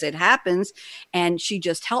that because it happens. And she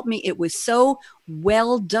just helped me. It was so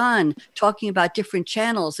well done, talking about different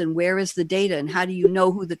channels and where is the data and how do you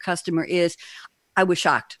know who the customer is. I was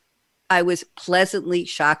shocked. I was pleasantly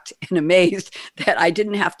shocked and amazed that I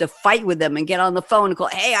didn't have to fight with them and get on the phone and go,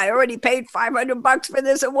 hey, I already paid $500 for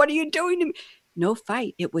this. And what are you doing to me? No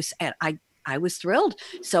fight. It was, I was thrilled.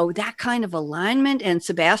 So that kind of alignment, and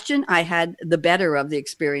Sebastian, I had the better of the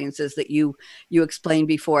experiences that you explained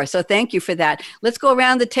before. So thank you for that. Let's go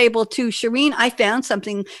around the table to Shireen. I found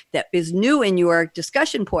something that is new in your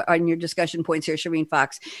discussion point, on your discussion points here, Shireen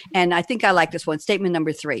Fox. And I think I like this one. Statement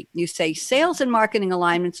number 3. You say sales and marketing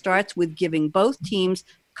alignment starts with giving both teams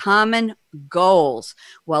common goals.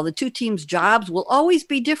 While the two teams' jobs will always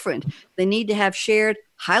be different, they need to have shared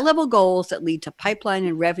high-level goals that lead to pipeline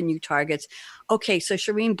and revenue targets. Okay, so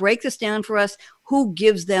Shireen, break this down for us. Who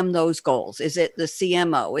gives them those goals? Is it the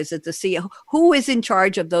CMO? Is it the CEO? Who is in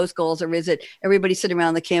charge of those goals? Or is it everybody sitting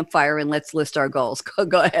around the campfire and let's list our goals?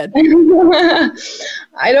 Go ahead.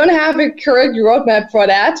 I don't have a correct roadmap for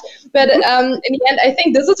that. But in the end, I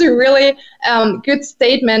think this is a really good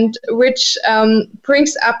statement, which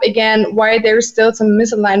brings up again why there's still some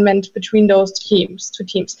misalignment between those two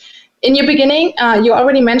teams. In your beginning, you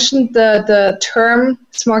already mentioned the term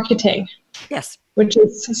marketing. Yes. Which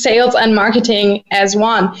is sales and marketing as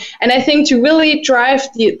one. And I think to really drive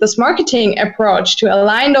this marketing approach, to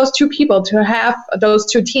align those two people, to have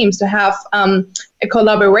those two teams, to have a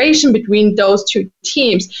collaboration between those two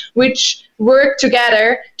teams, which work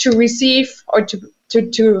together to receive or to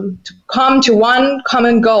come to one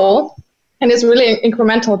common goal. And it's really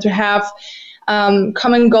incremental to have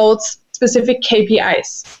common goals, specific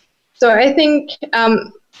KPIs. So I think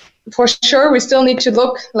for sure we still need to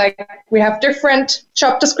look like we have different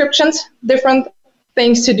job descriptions, different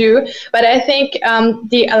things to do. But I think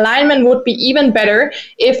the alignment would be even better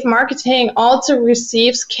if marketing also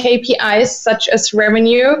receives KPIs such as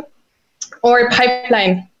revenue or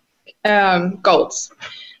pipeline goals.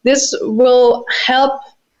 This will help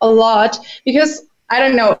a lot because, I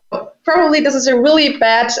don't know, probably this is a really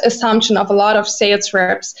bad assumption of a lot of sales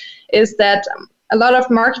reps, is that a lot of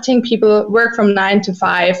marketing people work from 9 to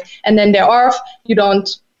 5 and then they're off, you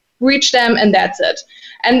don't reach them, and that's it.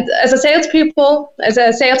 And as a sales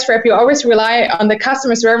rep, you always rely on the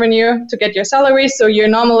customer's revenue to get your salary. So you're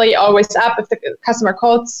normally always up. If the customer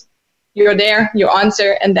calls, you're there, you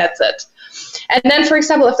answer, and that's it. And then, for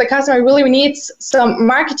example, if the customer really needs some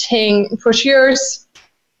marketing brochures,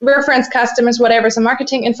 reference customers, whatever, some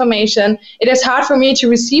marketing information, it is hard for me to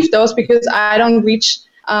receive those because I don't reach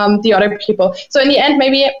the other people. So in the end,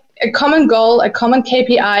 maybe a common goal, a common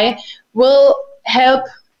KPI will help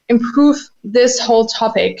improve this whole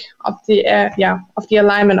topic of the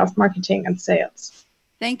alignment of marketing and sales.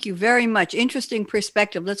 Thank you very much. Interesting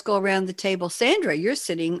perspective. Let's go around the table. Sandra, you're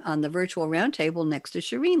sitting on the virtual roundtable next to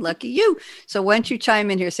Shireen. Lucky you. So why don't you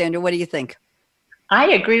chime in here, Sandra? What do you think? I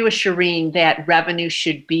agree with Shireen that revenue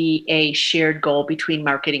should be a shared goal between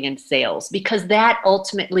marketing and sales, because that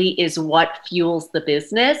ultimately is what fuels the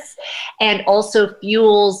business and also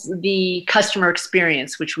fuels the customer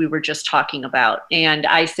experience, which we were just talking about. And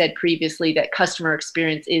I said previously that customer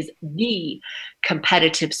experience is the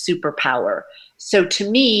competitive superpower. So to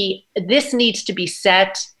me, this needs to be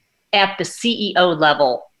set at the CEO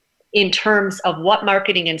level in terms of what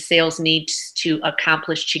marketing and sales needs to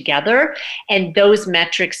accomplish together. And those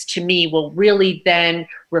metrics to me will really then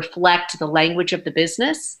reflect the language of the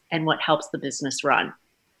business and what helps the business run.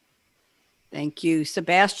 Thank you.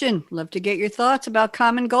 Sebastian, love to get your thoughts about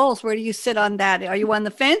common goals. Where do you sit on that? Are you on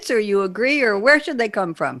the fence, or you agree, or where should they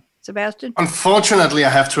come from? Sebastian? Unfortunately, I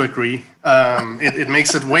have to agree. It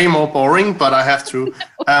makes it way more boring, but I have to.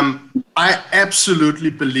 I absolutely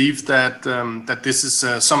believe that this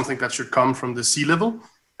is something that should come from the C-level.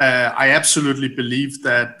 I absolutely believe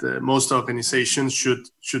that most organizations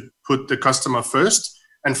should put the customer first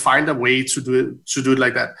and find a way to do it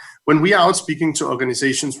like that. When we are out speaking to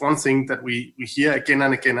organizations, one thing that we hear again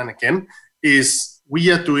and again and again is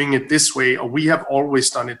we are doing it this way, or we have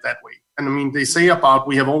always done it that way. And I mean, they say about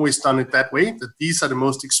we have always done it that way, that these are the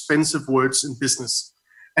most expensive words in business.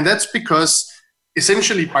 And that's because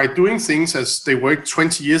essentially by doing things as they worked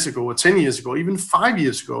 20 years ago or 10 years ago, even 5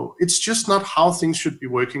 years ago, it's just not how things should be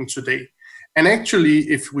working today. And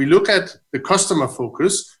actually, if we look at the customer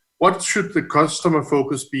focus, what should the customer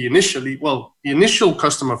focus be initially? Well, the initial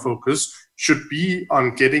customer focus should be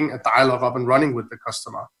on getting a dialogue up and running with the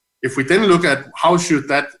customer. If we then look at how should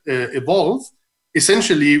that evolve,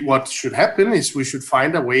 essentially what should happen is we should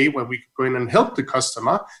find a way where we can go in and help the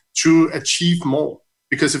customer to achieve more.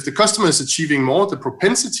 Because if the customer is achieving more, the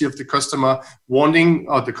propensity of the customer wanting,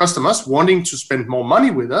 or the customers wanting to spend more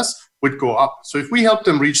money with us would go up. So if we help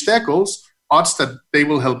them reach their goals, odds that they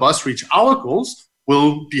will help us reach our goals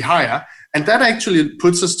will be higher. And that actually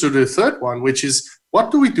puts us to the third one, which is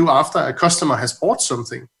what do we do after a customer has bought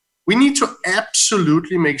something? We need to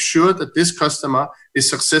absolutely make sure that this customer is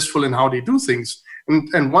successful in how they do things.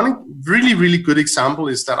 And one really, really good example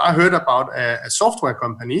is that I heard about a software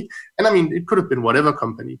company, and I mean, it could have been whatever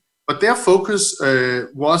company, but their focus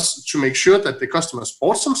was to make sure that the customers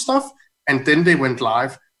bought some stuff and then they went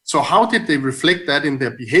live. So how did they reflect that in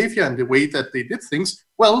their behavior and the way that they did things?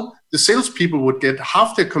 Well, the salespeople would get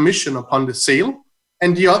half their commission upon the sale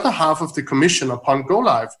and the other half of the commission upon go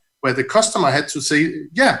live, where the customer had to say,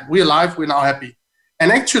 yeah, we're live, we're now happy.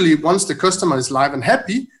 And actually, once the customer is live and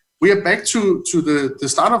happy, we are back to the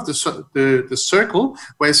start of the circle,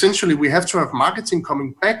 where essentially we have to have marketing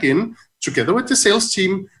coming back in together with the sales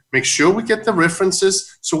team, make sure we get the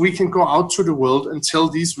references so we can go out to the world and tell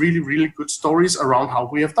these really, really good stories around how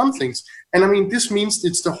we have done things. And I mean, this means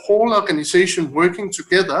it's the whole organization working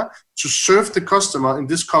together to serve the customer in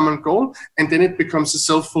this common goal, and then it becomes a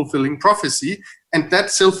self-fulfilling prophecy. And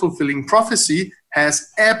that self-fulfilling prophecy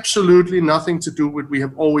has absolutely nothing to do with we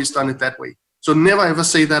have always done it that way. So never ever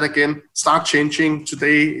say that again. Start changing.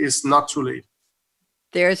 Today is not too late.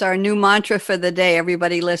 There's our new mantra for the day.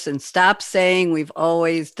 Everybody listen. Stop saying we've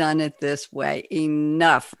always done it this way.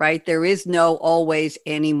 Enough, right? There is no always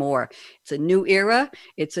anymore. It's a new era.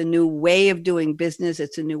 It's a new way of doing business.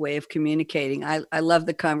 It's a new way of communicating. I love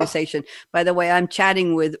the conversation. By the way, I'm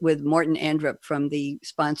chatting with Morten Andrup from the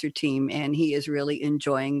sponsor team, and he is really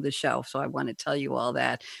enjoying the show. So I want to tell you all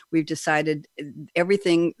that. We've decided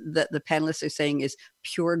everything that the panelists are saying is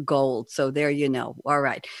pure gold. So there you know. All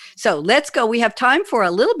right. So let's go. We have time for a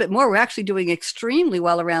little bit more. We're actually doing extremely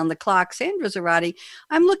well around the clock. Sandra Zarate,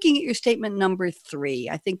 I'm looking at your statement number 3.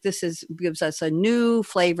 I think this gives us a new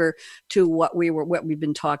flavor to what we've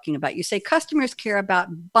been talking about. You say customers care about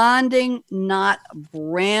bonding, not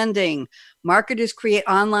branding. Marketers create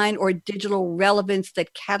online or digital relevance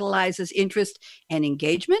that catalyzes interest and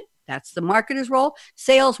engagement. That's the marketer's role.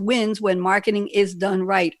 Sales wins when marketing is done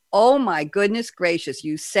right. Oh my goodness gracious,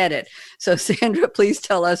 you said it. So Sandra, please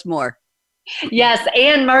tell us more. Yes,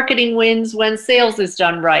 and marketing wins when sales is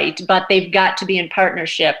done right, but they've got to be in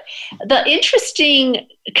partnership. The interesting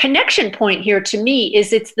connection point here to me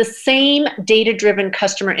is it's the same data-driven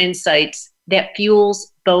customer insights that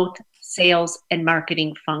fuels both sales and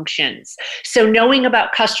marketing functions. So knowing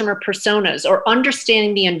about customer personas or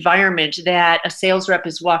understanding the environment that a sales rep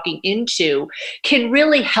is walking into can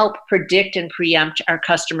really help predict and preempt our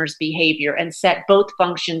customers' behavior and set both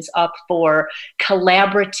functions up for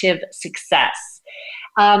collaborative success.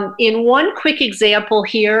 In one quick example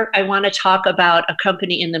here, I want to talk about a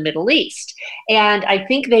company in the Middle East. And I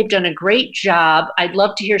think they've done a great job. I'd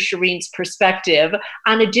love to hear Shireen's perspective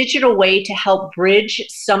on a digital way to help bridge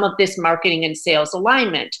some of this marketing and sales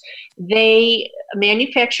alignment. They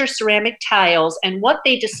manufacture ceramic tiles, and what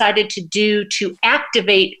they decided to do to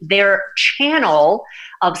activate their channel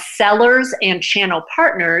of sellers and channel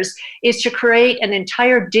partners is to create an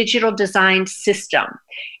entire digital design system.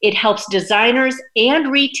 It helps designers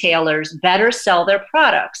and retailers better sell their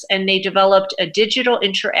products, and they developed a digital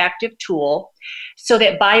interactive tool so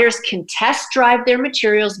that buyers can test drive their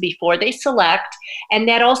materials before they select. And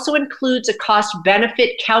that also includes a cost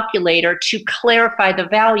benefit calculator to clarify the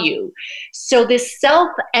value. So this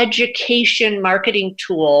self-education marketing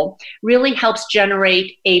tool really helps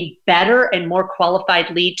generate a better and more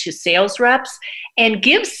qualified lead to sales reps and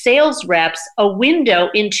gives sales reps a window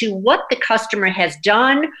into what the customer has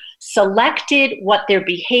done, selected, what their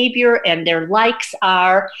behavior and their likes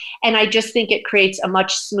are. And I just think it creates a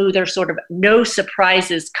much smoother sort of no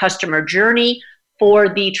surprises customer journey for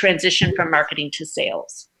the transition from marketing to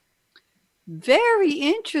sales. Very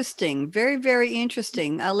interesting. Very, very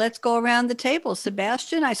interesting. Let's go around the table.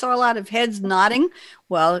 Sebastian, I saw a lot of heads nodding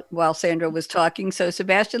while Sandra was talking. So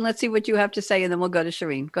Sebastian, let's see what you have to say, and then we'll go to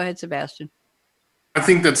Shireen. Go ahead, Sebastian. I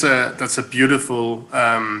think that's a beautiful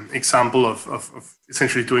example of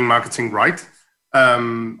essentially doing marketing right.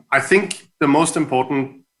 I think the most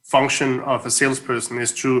important function of a salesperson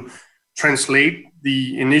is to translate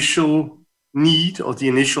the initial need or the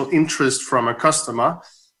initial interest from a customer,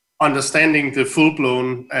 understanding the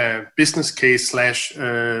full-blown business case /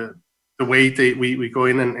 the way we go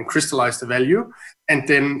in and crystallize the value, and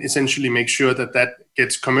then essentially make sure that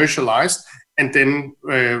gets commercialized. And then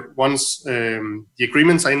once the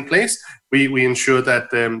agreements are in place, we ensure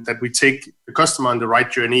that we take the customer on the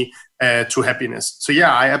right journey to happiness. So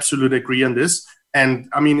yeah, I absolutely agree on this. And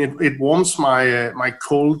I mean, it warms my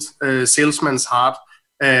cold salesman's heart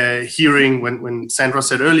hearing when Sandra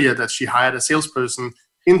said earlier that she hired a salesperson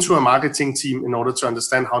into a marketing team in order to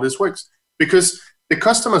understand how this works. Because the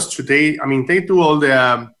customers today, I mean, they do all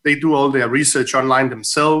their research online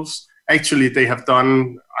themselves. Actually, they have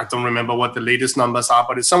done, I don't remember what the latest numbers are,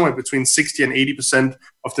 but it's somewhere between 60 and 80%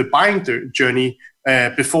 of the buying journey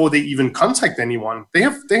before they even contact anyone. They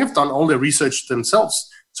have done all their research themselves.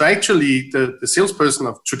 So actually, the salesperson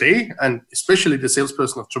of today, and especially the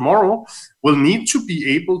salesperson of tomorrow, will need to be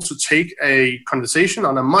able to take a conversation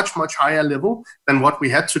on a much, much higher level than what we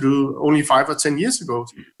had to do only 5 or 10 years ago.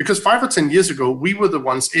 Because 5 or 10 years ago, we were the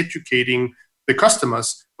ones educating the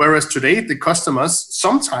customers, whereas today the customers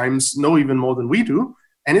sometimes know even more than we do,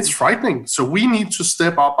 and it's frightening. So we need to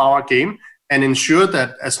step up our game and ensure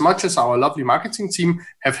that as much as our lovely marketing team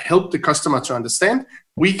have helped the customer to understand,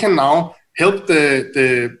 we can now help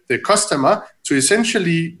the customer to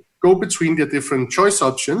essentially go between the different choice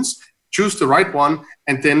options, choose the right one,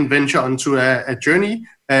 and then venture onto a journey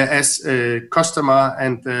as a customer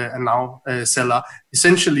and now a seller,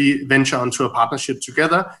 essentially venture onto a partnership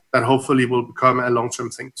together that hopefully will become a long-term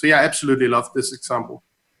thing. So yeah, I absolutely love this example.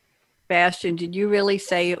 Bastian, did you really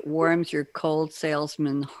say it warms your cold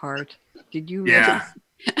salesman heart? Did you really? Yeah.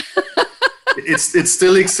 It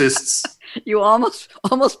still exists. You almost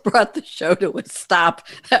brought the show to a stop.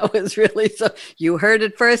 That was really so. You heard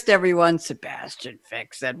it first, everyone. Sebastian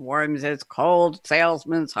Fick said warms his cold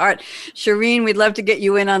salesman's heart. Shireen, we'd love to get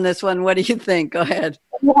you in on this one. What do you think? Go ahead.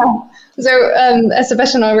 Yeah. So as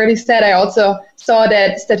Sebastian already said, I also saw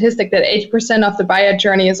that statistic that 80% of the buyer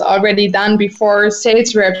journey is already done before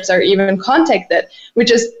sales reps are even contacted,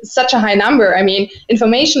 which is such a high number. I mean,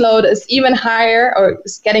 information load is even higher, or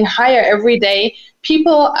is getting higher every day.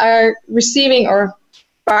 People are receiving, or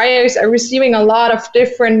buyers are receiving, a lot of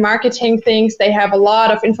different marketing things. They have a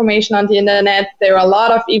lot of information on the internet. There are a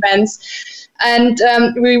lot of events. And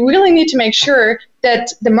we really need to make sure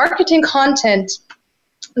that the marketing content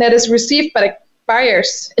that is received by the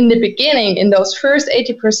buyers in the beginning, in those first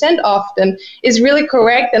 80% often, is really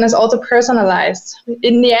correct and is also personalized.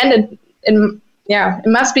 In the end, it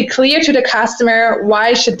must be clear to the customer,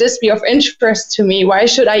 why should this be of interest to me? Why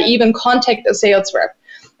should I even contact a sales rep?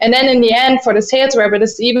 And then in the end, for the sales rep, it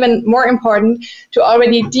is even more important to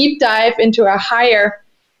already deep dive into a higher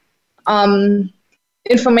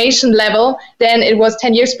information level than it was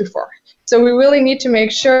 10 years before. So we really need to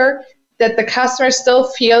make sure that the customer still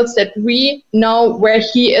feels that we know where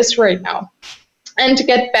he is right now. And to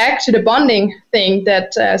get back to the bonding thing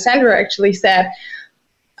that Sandra actually said,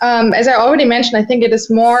 as I already mentioned, I think it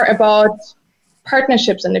is more about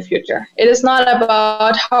partnerships in the future. It is not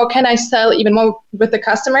about how can I sell even more with the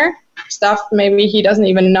customer, stuff maybe he doesn't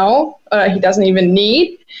even know, or he doesn't even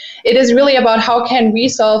need. It is really about how can we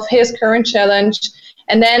solve his current challenge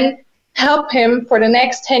and then help him for the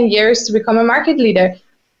next 10 years to become a market leader.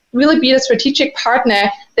 Really be a strategic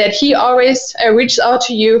partner that he always reaches out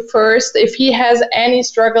to you first. If he has any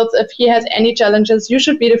struggles, if he has any challenges, you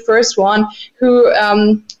should be the first one who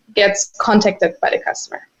gets contacted by the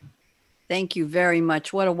customer. Thank you very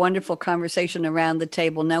much. What a wonderful conversation around the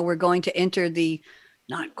table. Now we're going to enter the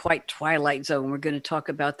not quite Twilight Zone. We're going to talk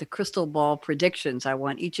about the crystal ball predictions. I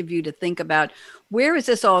want each of you to think about, where is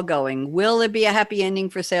this all going? Will there be a happy ending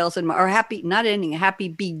for sales and or happy, not ending, a happy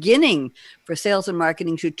beginning for sales and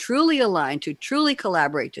marketing to truly align, to truly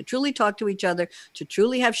collaborate, to truly talk to each other, to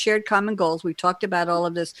truly have shared common goals? We've talked about all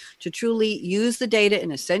of this, to truly use the data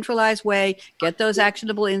in a centralized way, get those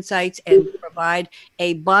actionable insights, and provide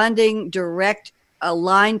a bonding, direct,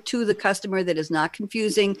 aligned to the customer that is not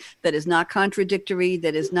confusing, that is not contradictory,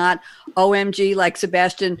 that is not OMG, like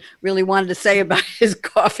Sebastian really wanted to say about his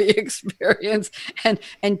coffee experience, and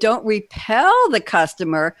don't repel the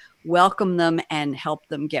customer, welcome them and help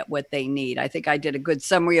them get what they need. I think I did a good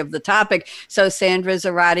summary of the topic. So Sandra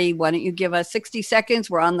Zarate, why don't you give us 60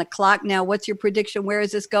 seconds? We're on the clock now. What's your prediction? Where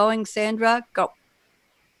is this going? Sandra, go.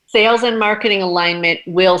 Sales and marketing alignment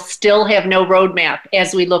will still have no roadmap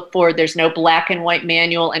as we look forward. There's no black and white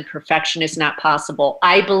manual, and perfection is not possible.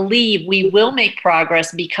 I believe we will make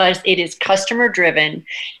progress because it is customer driven,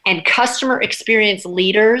 and customer experience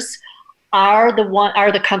leaders are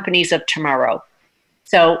the companies of tomorrow.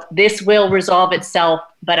 So this will resolve itself,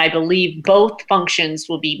 but I believe both functions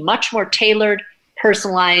will be much more tailored,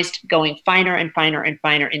 personalized, going finer and finer and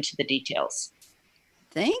finer into the details.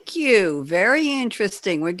 Thank you. Very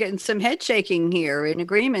interesting. We're getting some head shaking here in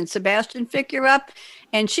agreement. Sebastian Fick, you're up.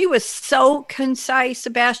 And she was so concise,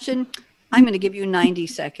 Sebastian. I'm going to give you 90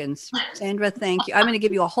 seconds. Sandra, thank you. I'm going to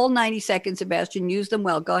give you a whole 90 seconds, Sebastian. Use them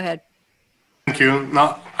well. Go ahead. Thank you.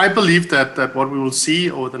 Now, I believe that what we will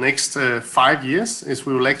see over the next 5 years is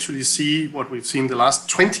we will actually see what we've seen the last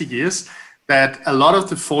 20 years, that a lot of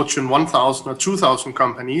the Fortune 1000 or 2000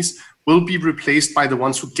 companies will be replaced by the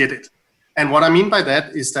ones who get it. And what I mean by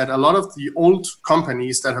that is that a lot of the old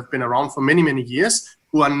companies that have been around for many, many years,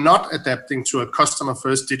 who are not adapting to a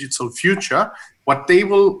customer-first digital future, what they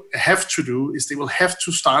will have to do is they will have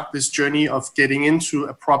to start this journey of getting into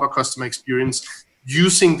a proper customer experience,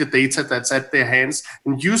 using the data that's at their hands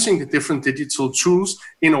and using the different digital tools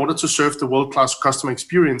in order to serve the world-class customer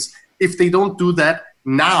experience. If they don't do that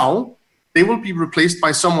now, they will be replaced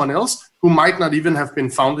by someone else who might not even have been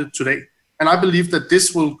founded today. And I believe that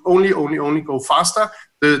this will only go faster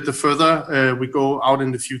the further we go out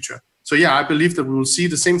in the future. So yeah, I believe that we will see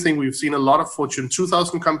the same thing. We've seen a lot of Fortune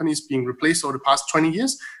 2000 companies being replaced over the past 20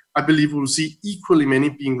 years. I believe we will see equally many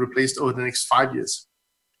being replaced over the next 5 years.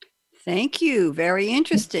 Thank you. Very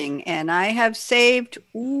interesting. And I have saved,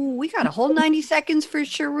 we got a whole 90 seconds for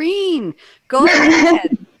Shireen. Go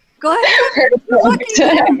ahead. Go ahead.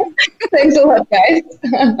 Thanks a lot, guys.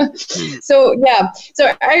 So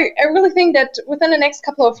I really think that within the next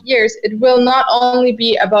couple of years, it will not only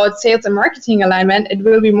be about sales and marketing alignment, it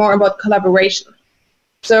will be more about collaboration.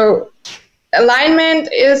 So alignment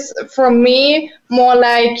is, for me, more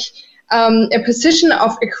like a position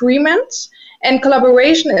of agreement, and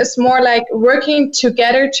collaboration is more like working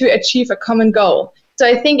together to achieve a common goal. So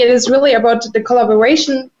I think it is really about the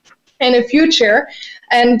collaboration in the future,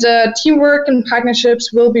 and teamwork and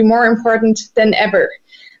partnerships will be more important than ever.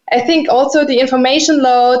 I think also the information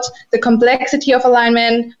load, the complexity of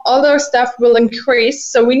alignment, all those stuff will increase.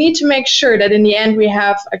 So we need to make sure that in the end we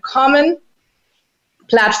have a common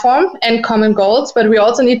platform and common goals, but we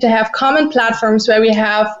also need to have common platforms where we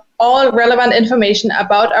have all relevant information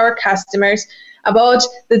about our customers, about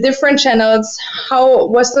the different channels, how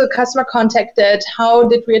was the customer contacted, how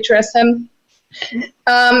did we address them.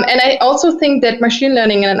 And I also think that machine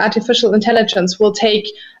learning and artificial intelligence will take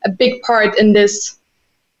a big part in this,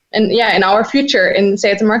 and in our future in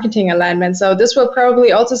sales and marketing alignment. So this will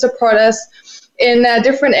probably also support us in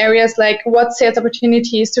different areas, like what sales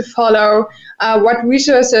opportunities to follow, what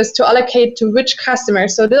resources to allocate to which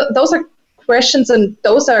customers. So those are questions, and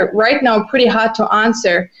those are right now pretty hard to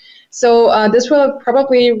answer. So this will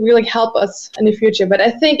probably really help us in the future. But I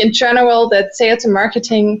think in general that sales and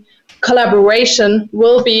marketing collaboration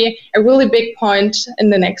will be a really big point in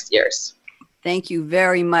the next years. Thank you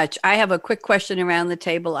very much. I have a quick question around the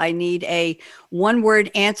table. I need a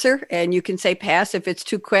one-word answer, and you can say pass if it's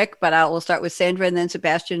too quick, but we'll start with Sandra and then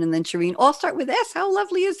Sebastian and then Shireen. I'll start with S. How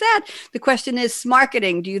lovely is that? The question is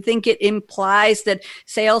marketing. Do you think it implies that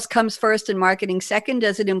sales comes first and marketing second?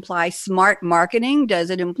 Does it imply smart marketing?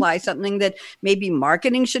 Does it imply something that maybe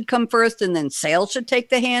marketing should come first and then sales should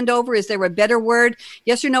take the handover? Is there a better word?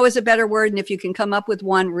 Yes or no is a better word, and if you can come up with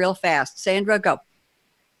one real fast. Sandra, go.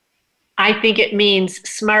 I think it means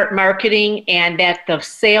smart marketing and that the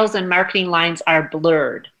sales and marketing lines are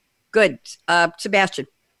blurred. Good. Sebastian?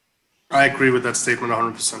 I agree with that statement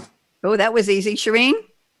 100%. Oh, that was easy. Shireen?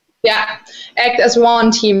 Yeah. Act as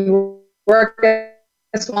one team. Work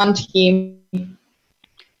as one team.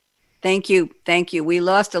 Thank you. Thank you. We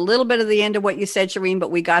lost a little bit of the end of what you said, Shireen, but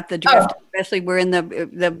we got the drift, especially we're in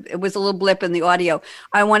it was a little blip in the audio.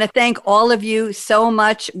 I want to thank all of you so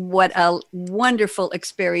much. What a wonderful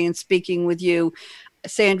experience speaking with you.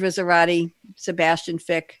 Sandra Zarate, Sebastian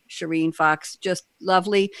Fick, Shireen Fox, just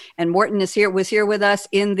lovely. And Morton was here with us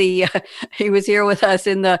in the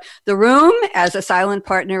room as a silent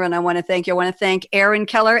partner. And I want to thank you. I want to thank Aaron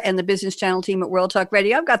Keller and the Business Channel team at World Talk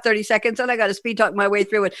Radio. I've got 30 seconds and I got to speed talk my way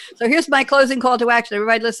through it. So here's my closing call to action.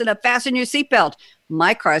 Everybody listen up. Fasten your seatbelt.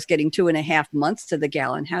 My car's getting 2.5 months to the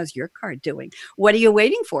gallon. How's your car doing? What are you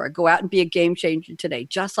waiting for? Go out and be a game changer today.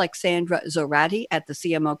 Just like Sandra Zarate at the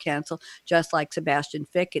CMO Council, just like Sebastian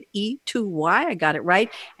Fick at E2Y, I got it right,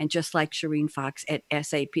 and just like Shireen Fox at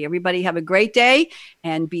SAP. Everybody have a great day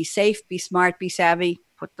and be safe, be smart, be savvy.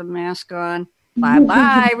 Put the mask on.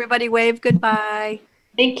 Bye-bye. Everybody wave goodbye.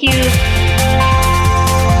 Thank you.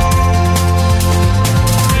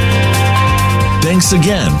 Thanks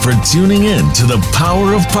again for tuning in to The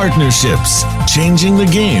Power of Partnerships, changing the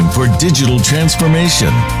game for digital transformation,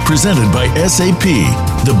 presented by SAP,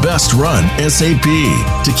 the best run SAP.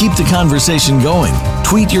 To keep the conversation going,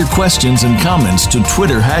 tweet your questions and comments to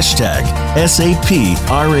Twitter #SAPRadio.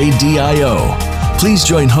 Please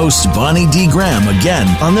join host Bonnie D. Graham again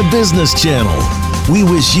on the Business Channel. We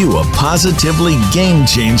wish you a positively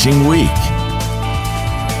game-changing week.